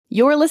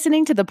You're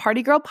listening to the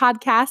Party Girl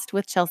Podcast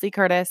with Chelsea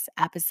Curtis,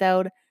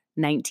 episode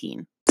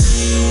 19.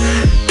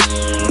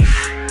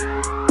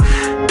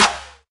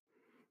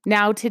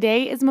 Now,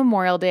 today is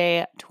Memorial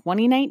Day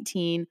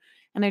 2019,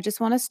 and I just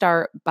want to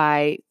start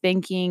by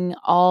thanking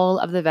all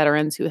of the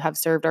veterans who have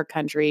served our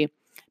country,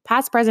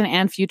 past, present,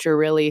 and future,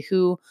 really,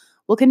 who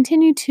will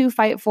continue to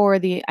fight for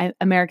the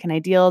American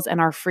ideals and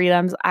our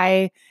freedoms.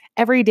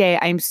 Every day,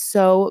 I'm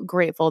so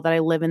grateful that I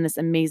live in this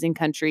amazing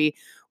country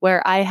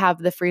where I have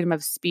the freedom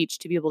of speech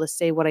to be able to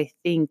say what I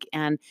think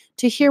and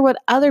to hear what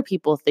other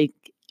people think,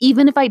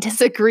 even if I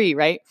disagree,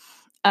 right?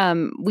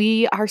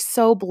 We are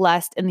so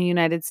blessed in the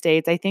United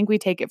States. I think we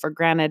take it for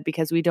granted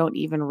because we don't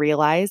even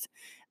realize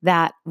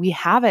that we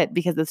have it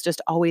because it's just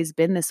always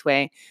been this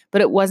way.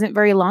 But it wasn't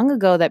very long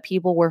ago that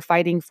people were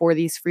fighting for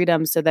these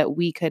freedoms so that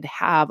we could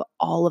have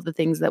all of the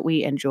things that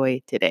we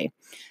enjoy today.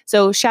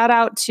 So shout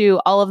out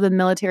to all of the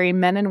military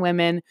men and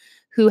women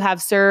who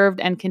have served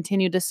and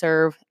continue to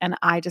serve. And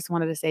I just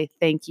wanted to say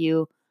thank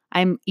you.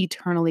 I'm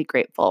eternally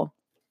grateful.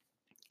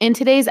 In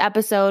today's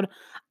episode,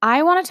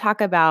 I want to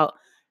talk about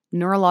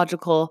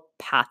neurological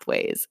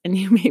pathways. And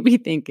you may be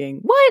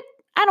thinking, what?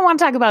 I don't want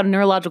to talk about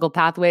neurological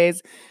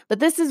pathways, but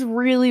this is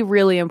really,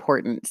 really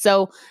important.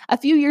 So a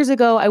few years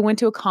ago, I went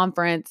to a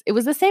conference. It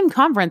was the same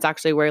conference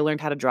actually where I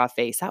learned how to draw a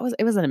face.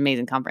 It was an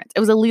amazing conference. It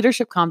was a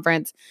leadership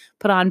conference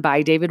put on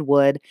by David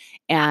Wood.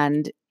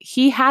 And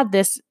he had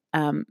this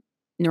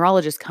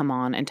neurologist come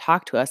on and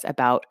talk to us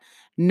about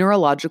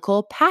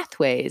neurological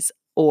pathways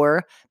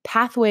or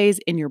pathways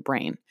in your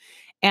brain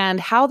and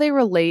how they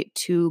relate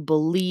to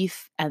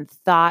belief and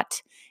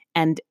thought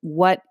and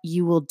what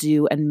you will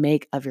do and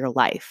make of your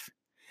life.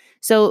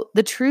 So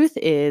the truth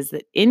is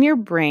that in your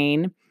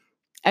brain,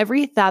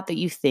 every thought that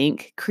you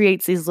think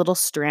creates these little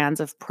strands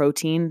of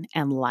protein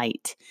and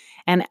light.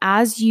 And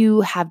as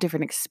you have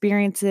different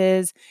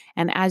experiences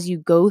and as you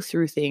go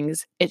through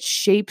things, it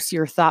shapes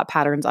your thought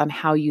patterns on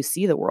how you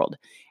see the world.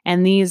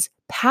 And these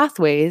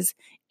pathways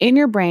in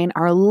your brain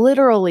are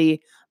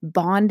literally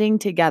bonding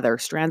together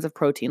strands of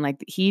protein.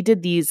 Like he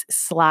did these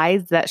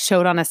slides that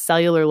showed on a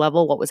cellular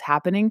level what was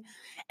happening.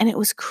 And it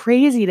was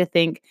crazy to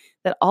think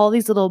that all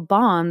these little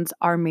bonds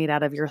are made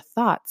out of your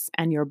thoughts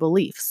and your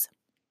beliefs.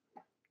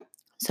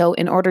 So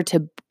in order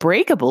to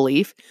break a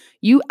belief,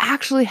 you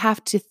actually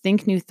have to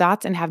think new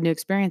thoughts and have new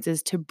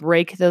experiences to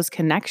break those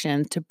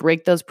connections, to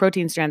break those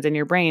protein strands in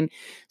your brain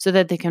so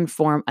that they can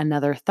form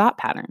another thought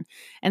pattern.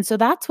 And so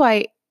that's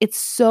why it's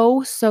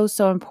so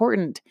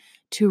important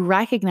to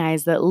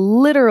recognize that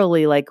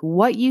literally like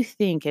what you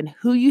think and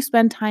who you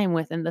spend time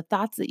with and the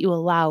thoughts that you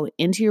allow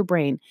into your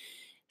brain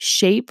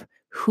shape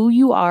who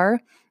you are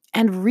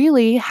and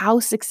really how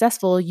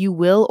successful you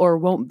will or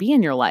won't be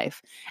in your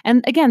life.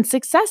 And again,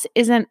 success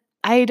isn't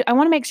I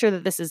want to make sure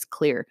that this is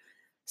clear.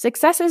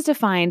 Success is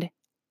defined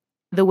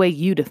the way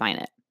you define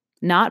it,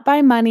 not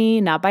by money,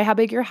 not by how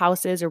big your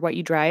house is or what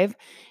you drive,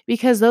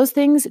 because those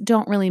things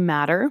don't really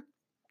matter.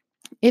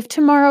 If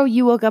tomorrow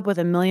you woke up with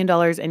 $1 million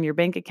in your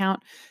bank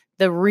account,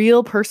 the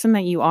real person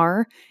that you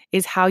are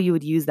is how you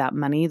would use that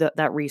money,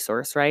 that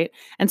resource, right?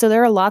 And so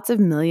there are lots of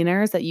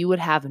millionaires that you would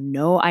have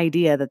no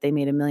idea that they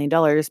made $1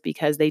 million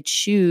because they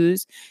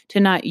choose to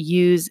not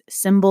use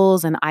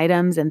symbols and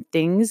items and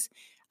things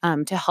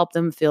to help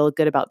them feel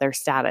good about their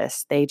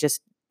status. They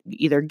just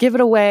either give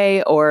it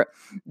away or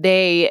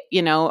they,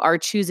 are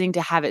choosing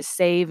to have it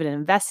saved and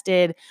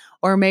invested,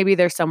 or maybe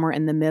they're somewhere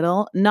in the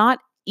middle.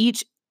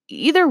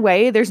 Either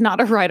way, there's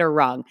not a right or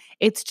wrong.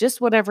 It's just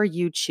whatever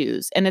you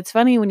choose. And it's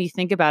funny when you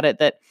think about it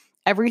that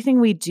everything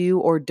we do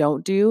or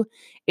don't do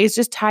is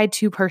just tied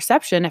to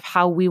perception of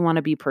how we want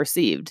to be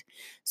perceived.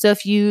 So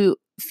if you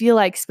feel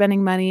like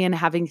spending money and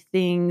having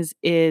things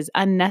is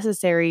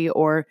unnecessary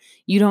or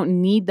you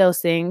don't need those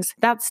things,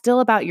 that's still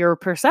about your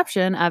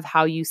perception of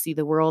how you see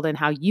the world and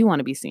how you want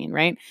to be seen,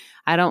 right?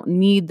 I don't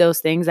need those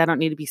things. I don't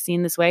need to be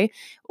seen this way.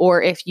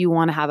 Or if you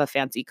want to have a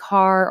fancy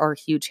car or a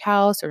huge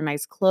house or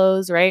nice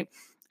clothes, right?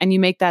 And you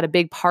make that a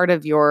big part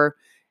of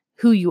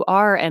who you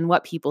are and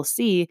what people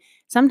see,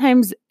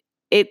 sometimes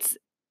it's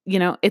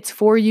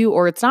for you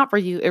or it's not for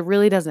you. It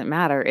really doesn't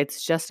matter.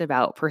 It's just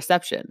about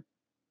perception.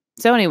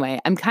 So anyway,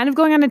 I'm kind of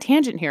going on a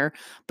tangent here,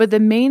 but the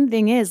main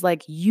thing is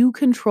like you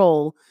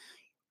control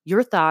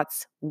your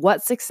thoughts,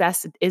 what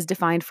success is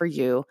defined for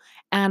you,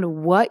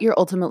 and what you're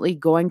ultimately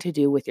going to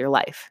do with your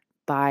life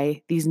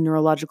by these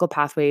neurological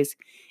pathways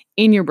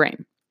in your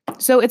brain.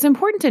 So it's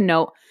important to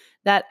note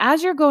that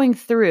as you're going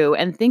through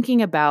and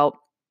thinking about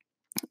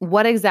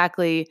what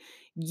exactly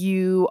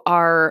you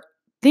are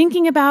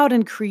thinking about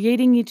and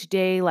creating each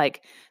day,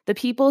 like the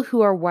people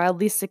who are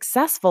wildly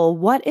successful,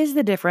 what is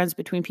the difference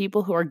between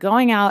people who are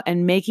going out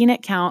and making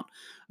it count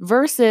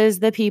versus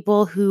the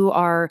people who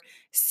are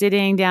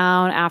sitting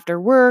down after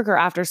work or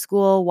after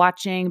school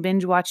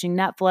binge watching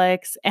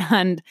Netflix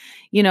and,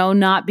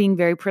 not being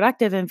very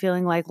productive and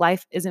feeling like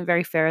life isn't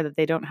very fair, that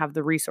they don't have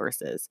the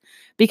resources?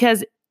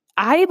 Because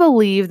I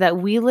believe that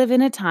we live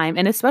in a time,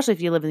 and especially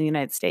if you live in the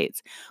United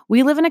States,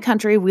 we live in a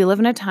country, we live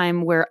in a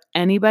time where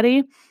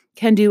anybody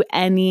can do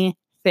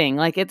anything.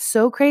 Like it's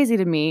so crazy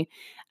to me.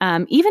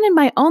 even in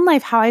my own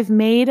life, how I've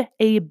made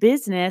a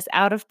business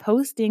out of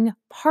posting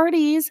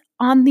parties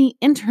on the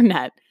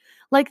internet.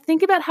 Like,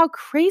 think about how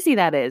crazy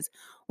that is.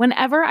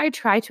 Whenever I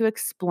try to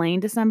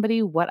explain to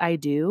somebody what I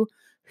do,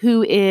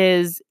 who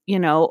is,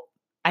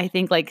 I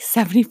think like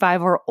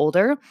 75 or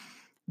older,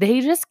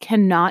 they just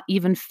cannot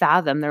even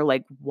fathom. They're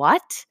like,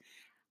 what?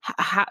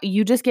 How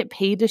you just get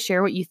paid to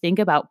share what you think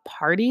about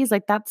parties?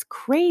 Like, that's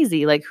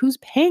crazy. Like, who's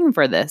paying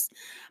for this?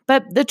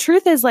 But the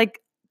truth is, like,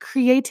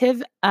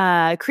 creativity,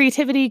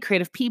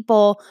 creative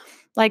people,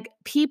 like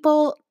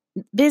people,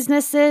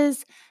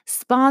 businesses,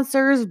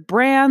 sponsors,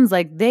 brands,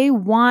 like they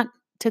want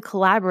to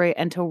collaborate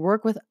and to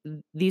work with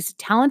these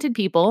talented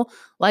people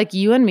like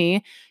you and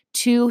me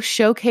to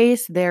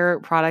showcase their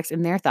products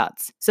and their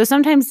thoughts. So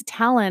sometimes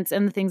talents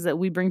and the things that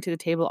we bring to the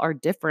table are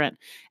different.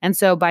 And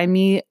so by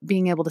me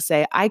being able to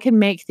say, I can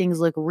make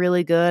things look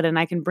really good and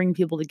I can bring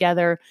people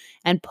together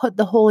and put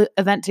the whole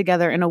event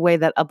together in a way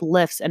that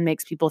uplifts and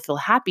makes people feel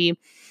happy.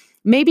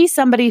 Maybe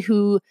somebody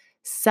who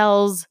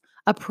sells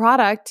a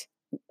product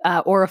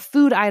or a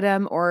food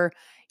item or,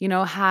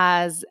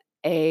 has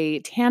a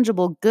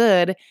tangible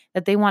good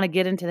that they want to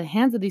get into the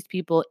hands of these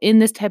people in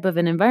this type of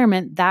an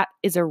environment, that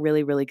is a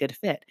really, really good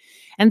fit.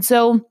 And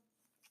so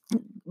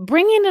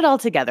bringing it all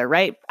together,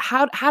 right?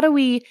 How do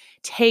we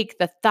take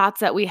the thoughts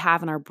that we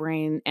have in our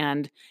brain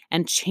and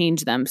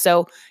change them?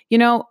 So,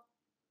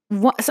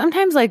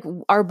 sometimes like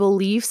our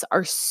beliefs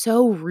are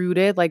so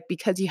rooted, like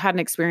because you had an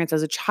experience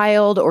as a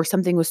child or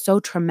something was so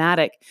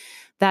traumatic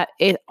that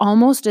it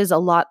almost is a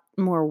lot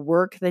more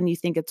work than you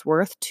think it's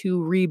worth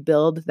to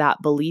rebuild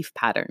that belief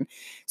pattern.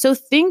 So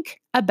think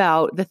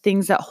about the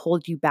things that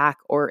hold you back,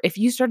 or if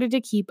you started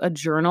to keep a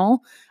journal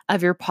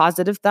of your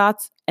positive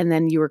thoughts and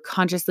then you were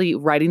consciously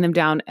writing them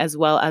down as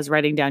well as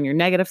writing down your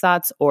negative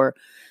thoughts or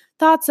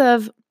thoughts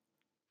of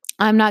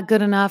I'm not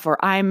good enough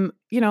or I'm,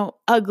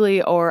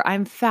 ugly or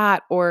I'm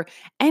fat or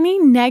any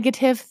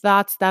negative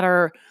thoughts that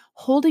are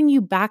holding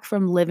you back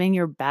from living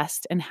your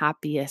best and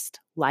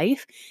happiest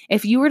life.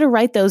 If you were to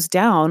write those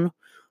down,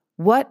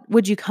 what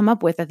would you come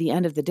up with at the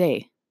end of the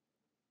day?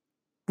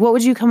 What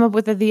would you come up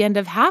with at the end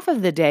of half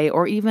of the day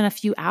or even a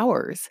few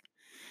hours?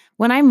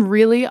 When I'm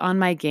really on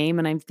my game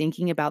and I'm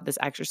thinking about this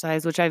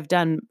exercise, which I've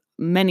done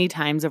many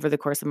times over the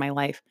course of my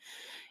life,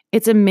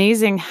 it's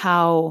amazing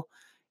how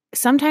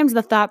sometimes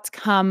the thoughts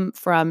come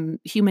from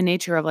human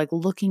nature of like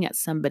looking at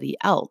somebody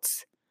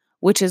else,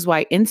 which is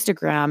why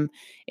Instagram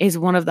is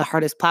one of the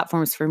hardest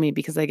platforms for me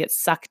because I get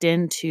sucked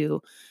into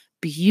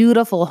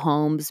beautiful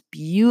homes,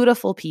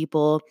 beautiful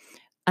people,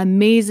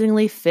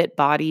 amazingly fit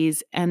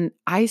bodies. And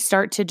I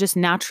start to just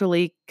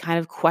naturally kind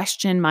of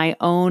question my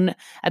own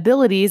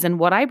abilities and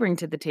what I bring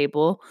to the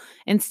table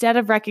instead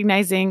of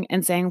recognizing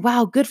and saying,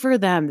 wow, good for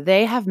them.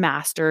 They have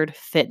mastered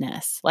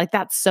fitness. Like,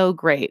 that's so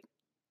great.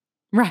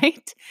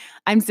 Right?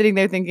 I'm sitting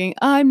there thinking,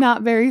 "I'm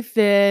not very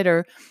fit,"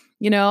 or,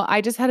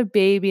 "I just had a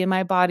baby and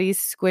my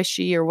body's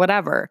squishy," or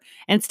whatever,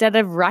 instead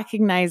of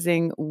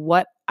recognizing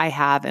what I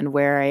have and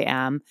where I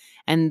am.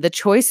 And the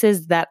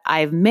choices that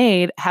I've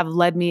made have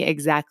led me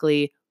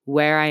exactly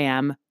where I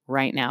am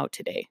right now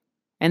today.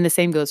 And the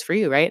same goes for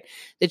you, right?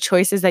 The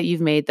choices that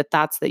you've made, the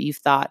thoughts that you've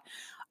thought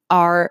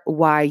are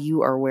why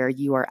you are where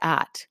you are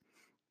at.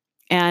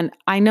 And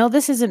I know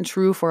this isn't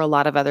true for a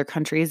lot of other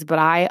countries, but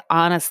I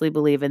honestly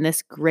believe in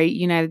this great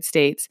United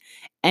States,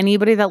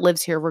 anybody that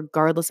lives here,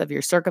 regardless of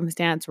your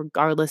circumstance,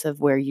 regardless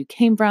of where you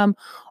came from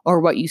or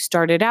what you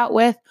started out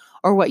with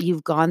or what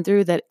you've gone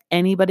through, that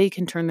anybody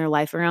can turn their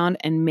life around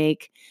and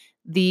make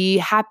the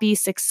happy,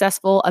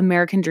 successful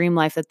American dream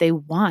life that they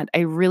want. I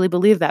really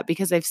believe that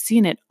because I've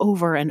seen it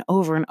over and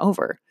over and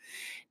over.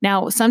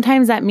 Now,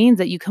 sometimes that means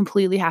that you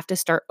completely have to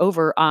start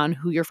over on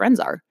who your friends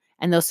are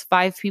and those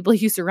 5 people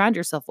you surround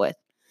yourself with.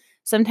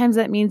 Sometimes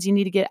that means you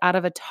need to get out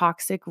of a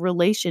toxic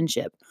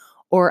relationship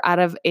or out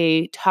of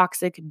a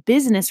toxic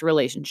business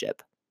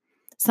relationship.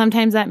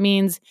 Sometimes that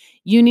means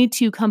you need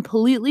to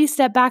completely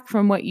step back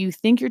from what you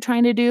think you're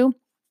trying to do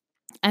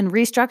and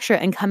restructure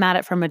it and come at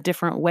it from a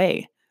different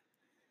way.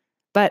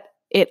 But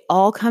it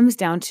all comes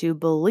down to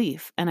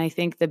belief. And I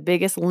think the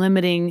biggest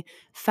limiting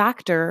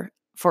factor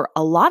for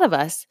a lot of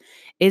us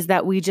is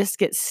that we just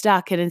get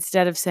stuck. And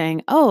instead of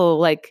saying, oh,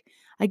 like,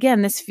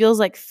 again, this feels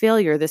like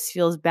failure, this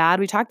feels bad.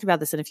 We talked about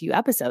this in a few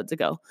episodes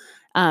ago.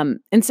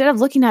 Instead of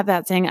looking at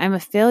that saying, I'm a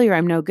failure,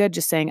 I'm no good,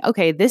 just saying,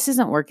 okay, this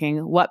isn't working.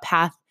 What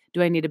path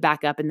do I need to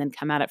back up and then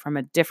come at it from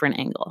a different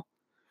angle?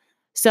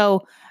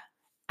 So,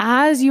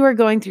 as you are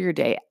going through your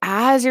day,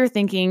 as you're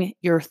thinking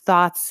your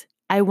thoughts,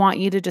 I want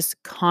you to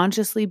just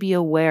consciously be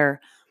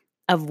aware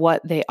of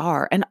what they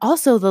are and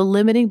also the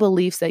limiting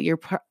beliefs that you're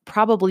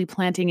probably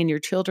planting in your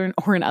children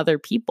or in other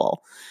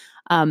people.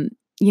 Um,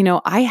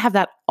 I have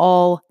that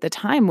all the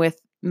time with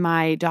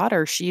my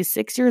daughter. She's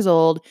 6 years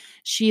old.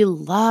 She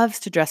loves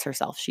to dress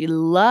herself. She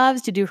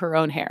loves to do her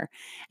own hair.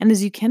 And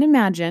as you can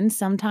imagine,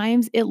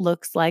 sometimes it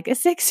looks like a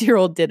 6 year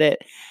old did it.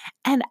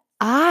 And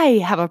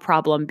I have a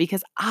problem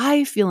because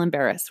I feel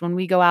embarrassed when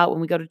we go out,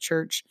 when we go to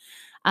church.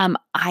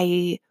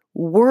 I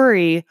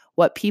worry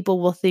what people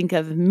will think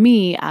of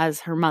me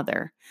as her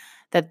mother.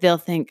 that they'll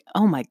think,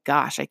 oh my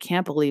gosh, I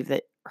can't believe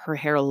that her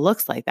hair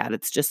looks like that.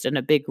 It's just in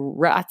a big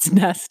rat's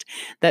nest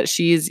that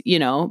she's,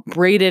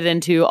 braided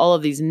into all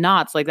of these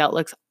knots. Like that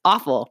looks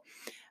awful.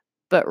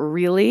 But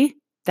really,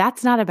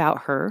 that's not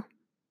about her.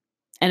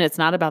 And it's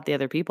not about the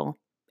other people.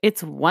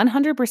 It's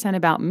 100%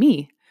 about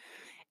me.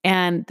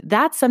 And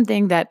that's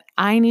something that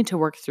I need to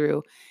work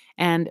through.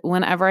 And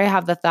whenever I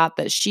have the thought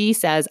that she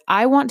says,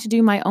 I want to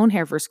do my own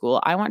hair for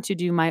school, I want to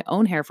do my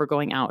own hair for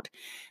going out,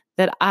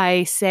 that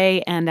I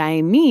say and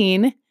I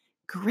mean,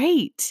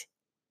 great.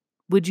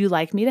 Would you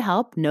like me to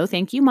help? No,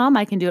 thank you, mom.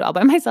 I can do it all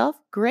by myself.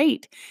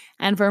 Great.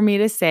 And for me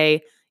to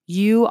say,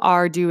 you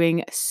are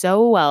doing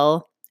so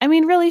well. I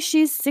mean, really,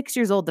 she's 6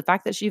 years old. The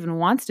fact that she even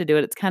wants to do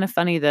it, it's kind of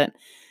funny that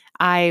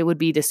I would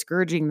be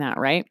discouraging that,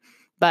 right?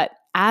 But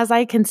as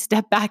I can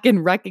step back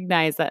and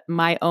recognize that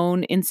my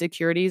own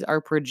insecurities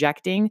are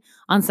projecting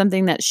on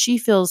something that she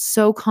feels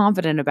so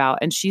confident about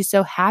and she's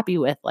so happy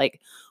with, like,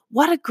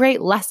 what a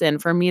great lesson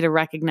for me to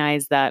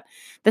recognize that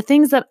the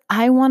things that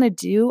I want to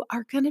do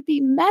are going to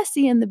be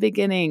messy in the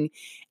beginning.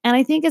 And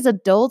I think as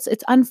adults,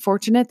 it's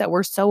unfortunate that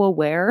we're so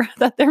aware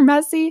that they're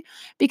messy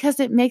because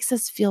it makes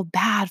us feel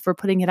bad for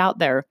putting it out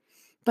there.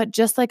 But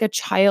just like a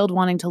child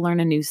wanting to learn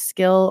a new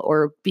skill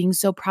or being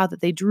so proud that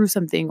they drew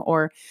something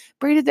or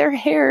braided their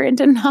hair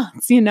into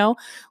knots,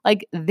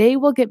 like they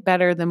will get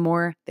better the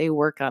more they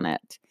work on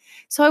it.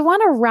 So I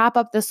want to wrap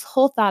up this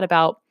whole thought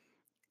about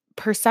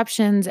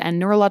perceptions and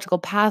neurological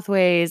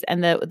pathways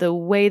and the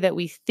way that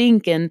we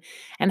think and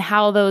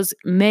how those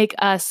make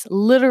us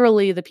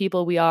literally the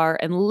people we are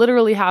and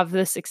literally have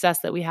the success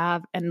that we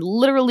have and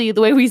literally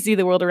the way we see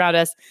the world around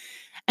us,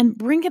 and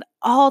bring it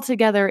all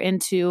together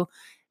into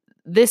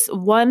this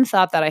one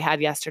thought that I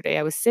had yesterday.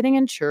 I was sitting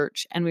in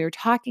church and we were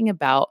talking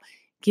about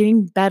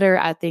getting better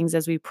at things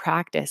as we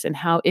practice, and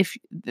how if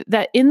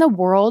that in the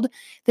world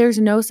there's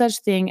no such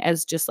thing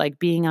as just like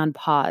being on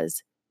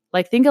pause.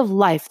 Like think of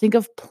life, think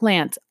of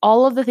plants,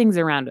 all of the things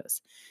around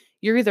us.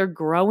 You're either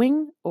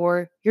growing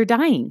or you're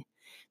dying.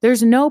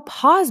 There's no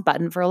pause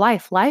button for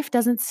life. Life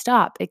doesn't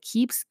stop. It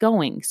keeps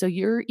going. So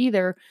you're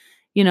either,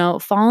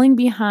 falling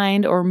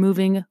behind or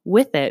moving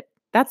with it.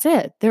 That's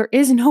it. There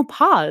is no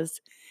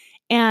pause.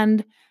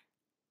 And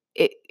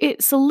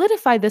it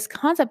solidified this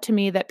concept to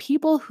me that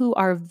people who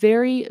are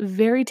very,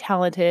 very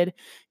talented,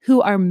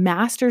 who are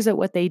masters at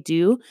what they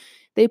do,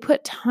 they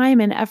put time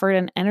and effort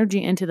and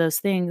energy into those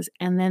things,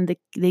 and then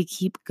they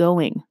keep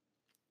going.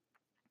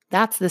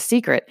 That's the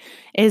secret,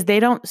 is they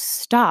don't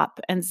stop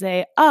and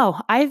say, oh,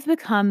 I've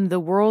become the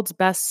world's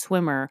best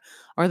swimmer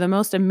or the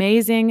most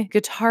amazing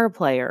guitar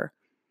player.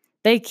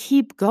 They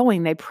keep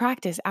going. They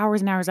practice hours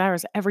and hours and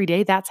hours every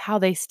day. That's how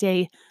they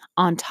stay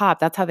on top.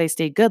 That's how they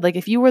stay good. Like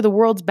if you were the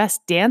world's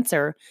best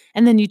dancer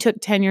and then you took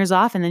 10 years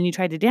off and then you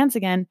tried to dance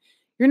again,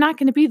 you're not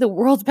going to be the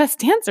world's best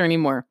dancer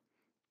anymore.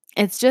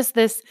 It's just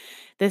this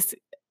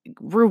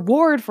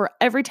reward for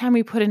every time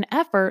we put in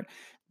effort.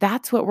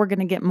 That's what we're going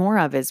to get more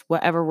of, is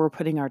whatever we're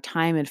putting our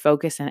time and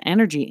focus and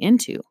energy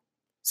into.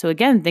 So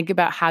again, think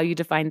about how you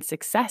define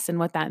success and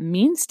what that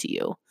means to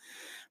you.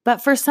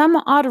 But for some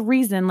odd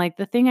reason, like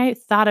the thing I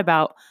thought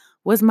about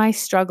was my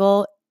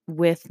struggle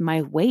with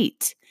my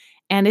weight.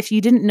 And if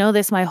you didn't know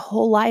this, my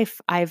whole life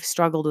I've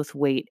struggled with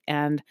weight,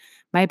 and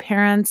my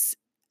parents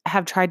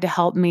have tried to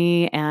help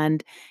me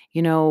and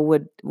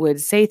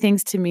would say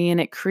things to me, and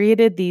it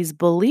created these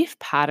belief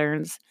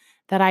patterns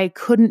that I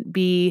couldn't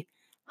be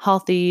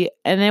healthy,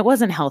 and it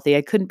wasn't healthy.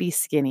 I couldn't be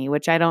skinny,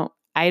 which I don't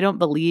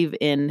believe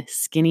in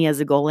skinny as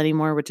a goal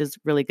anymore, which is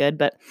really good,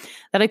 but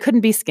that I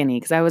couldn't be skinny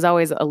because I was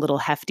always a little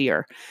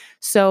heftier.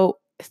 So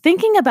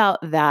thinking about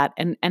that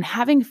and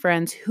having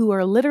friends who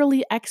are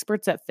literally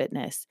experts at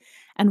fitness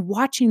and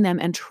watching them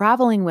and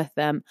traveling with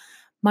them,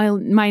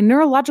 my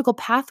neurological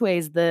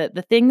pathways,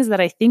 the things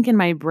that I think in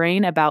my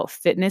brain about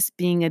fitness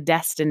being a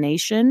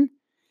destination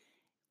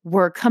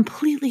were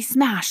completely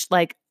smashed.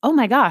 Like, oh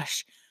my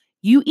gosh,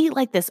 you eat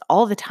like this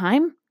all the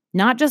time?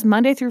 Not just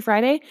Monday through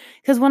Friday?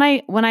 Because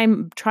when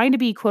I'm trying to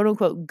be quote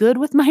unquote good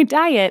with my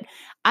diet,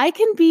 I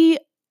can be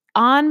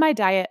on my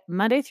diet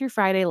Monday through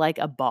Friday like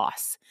a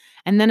boss.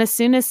 And then as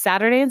soon as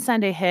Saturday and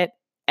Sunday hit,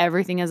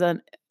 everything is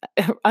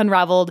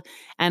unraveled.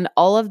 And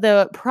all of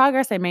the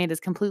progress I made is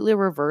completely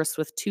reversed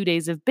with 2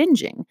 days of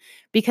binging.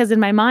 Because in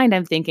my mind,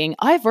 I'm thinking,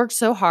 I've worked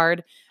so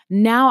hard.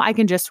 Now I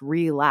can just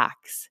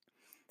relax,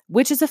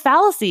 which is a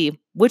fallacy,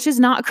 which is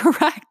not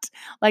correct.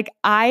 Like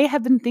I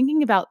have been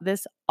thinking about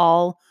this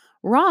all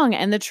wrong.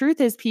 And the truth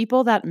is,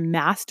 people that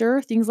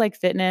master things like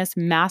fitness,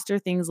 master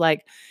things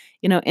like,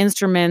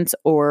 instruments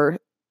or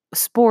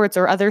sports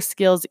or other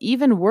skills,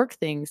 even work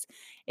things,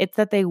 it's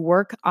that they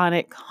work on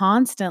it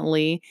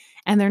constantly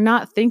and they're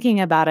not thinking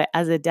about it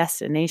as a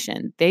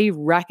destination. They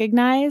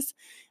recognize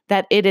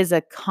that it is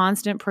a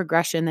constant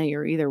progression, that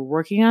you're either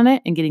working on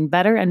it and getting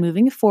better and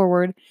moving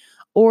forward,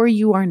 or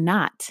you are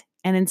not.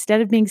 And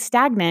instead of being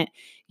stagnant,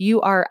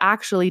 you are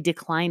actually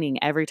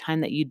declining every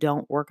time that you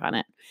don't work on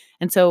it.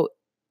 And so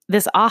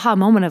this aha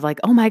moment of like,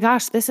 oh my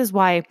gosh, this is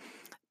why,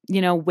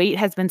 weight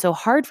has been so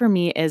hard for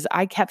me, is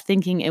I kept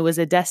thinking it was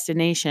a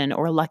destination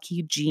or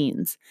lucky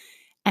genes.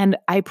 And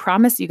I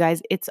promise you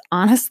guys, it's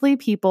honestly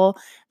people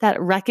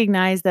that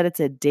recognize that it's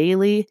a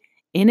daily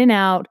in and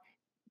out,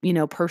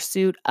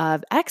 pursuit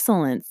of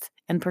excellence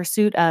and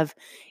pursuit of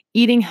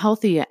eating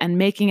healthy and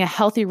making a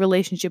healthy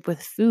relationship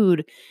with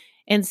food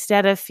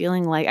instead of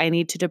feeling like I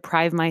need to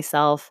deprive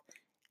myself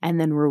and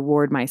then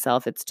reward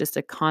myself. It's just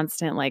a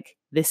constant, like,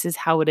 this is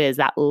how it is,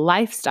 that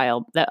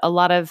lifestyle that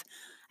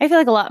I feel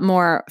like a lot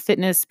more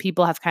fitness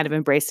people have kind of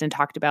embraced and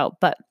talked about.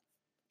 But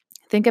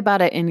think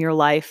about it in your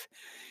life.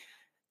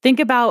 Think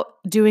about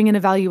doing an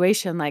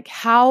evaluation, like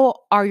how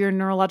are your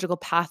neurological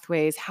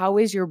pathways? How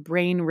is your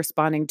brain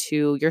responding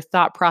to your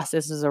thought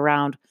processes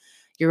around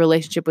your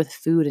relationship with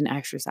food and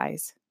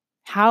exercise?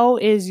 How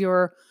is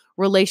your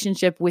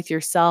relationship with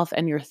yourself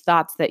and your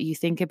thoughts that you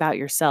think about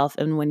yourself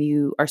and when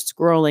you are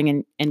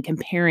scrolling and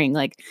comparing,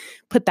 like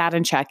put that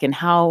in check, and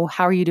how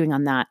are you doing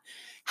on that?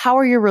 How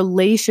are your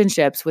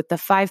relationships with the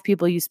 5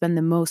 people you spend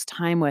the most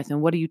time with,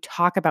 and what do you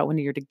talk about when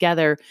you're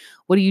together?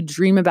 What do you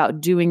dream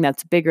about doing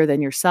that's bigger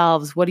than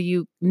yourselves? What are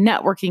you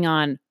networking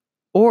on?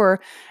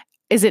 Or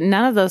is it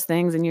none of those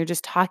things and you're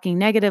just talking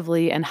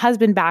negatively and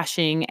husband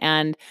bashing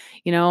and,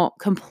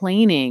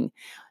 complaining?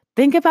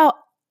 Think about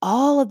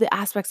all of the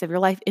aspects of your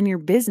life in your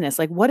business.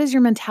 Like, what is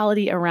your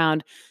mentality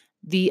around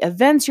the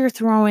events you're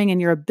throwing and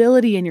your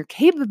ability and your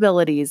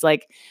capabilities?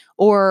 Like,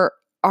 or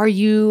are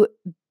you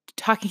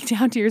talking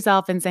down to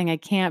yourself and saying, I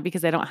can't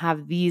because I don't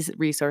have these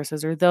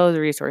resources or those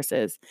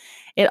resources?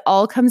 It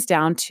all comes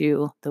down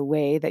to the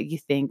way that you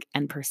think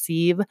and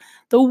perceive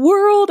the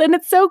world. And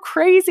it's so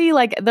crazy.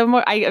 Like, the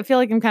more I feel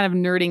like I'm kind of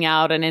nerding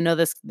out, and I know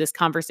this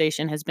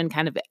conversation has been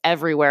kind of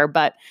everywhere,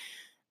 but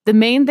the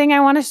main thing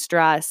I want to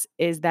stress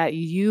is that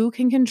you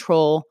can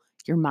control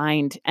your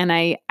mind. And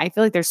I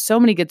feel like there's so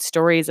many good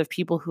stories of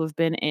people who have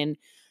been in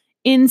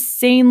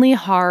insanely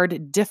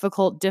hard,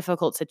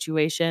 difficult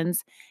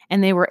situations,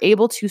 and they were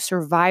able to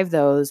survive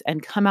those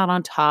and come out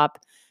on top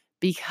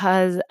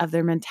because of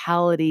their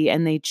mentality,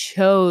 and they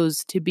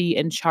chose to be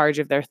in charge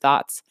of their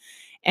thoughts.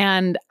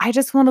 And I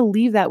just want to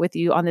leave that with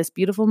you on this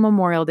beautiful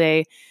Memorial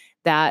Day,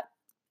 that,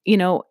 you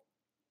know,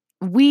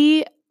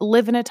 we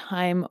live in a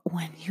time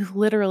when you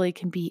literally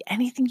can be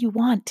anything you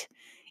want.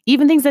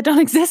 Even things that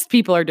don't exist,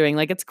 people are doing.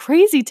 Like, it's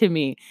crazy to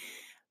me.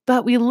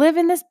 But we live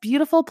in this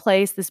beautiful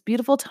place, this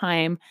beautiful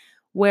time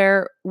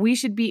where we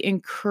should be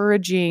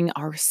encouraging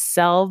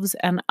ourselves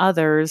and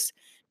others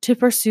to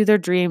pursue their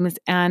dreams.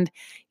 And,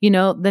 the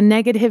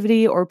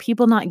negativity or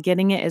people not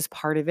getting it is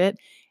part of it.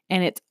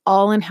 And it's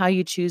all in how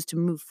you choose to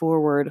move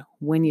forward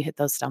when you hit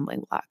those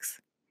stumbling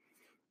blocks.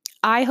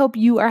 I hope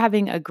you are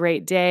having a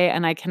great day,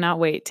 and I cannot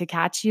wait to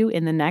catch you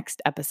in the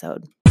next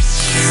episode.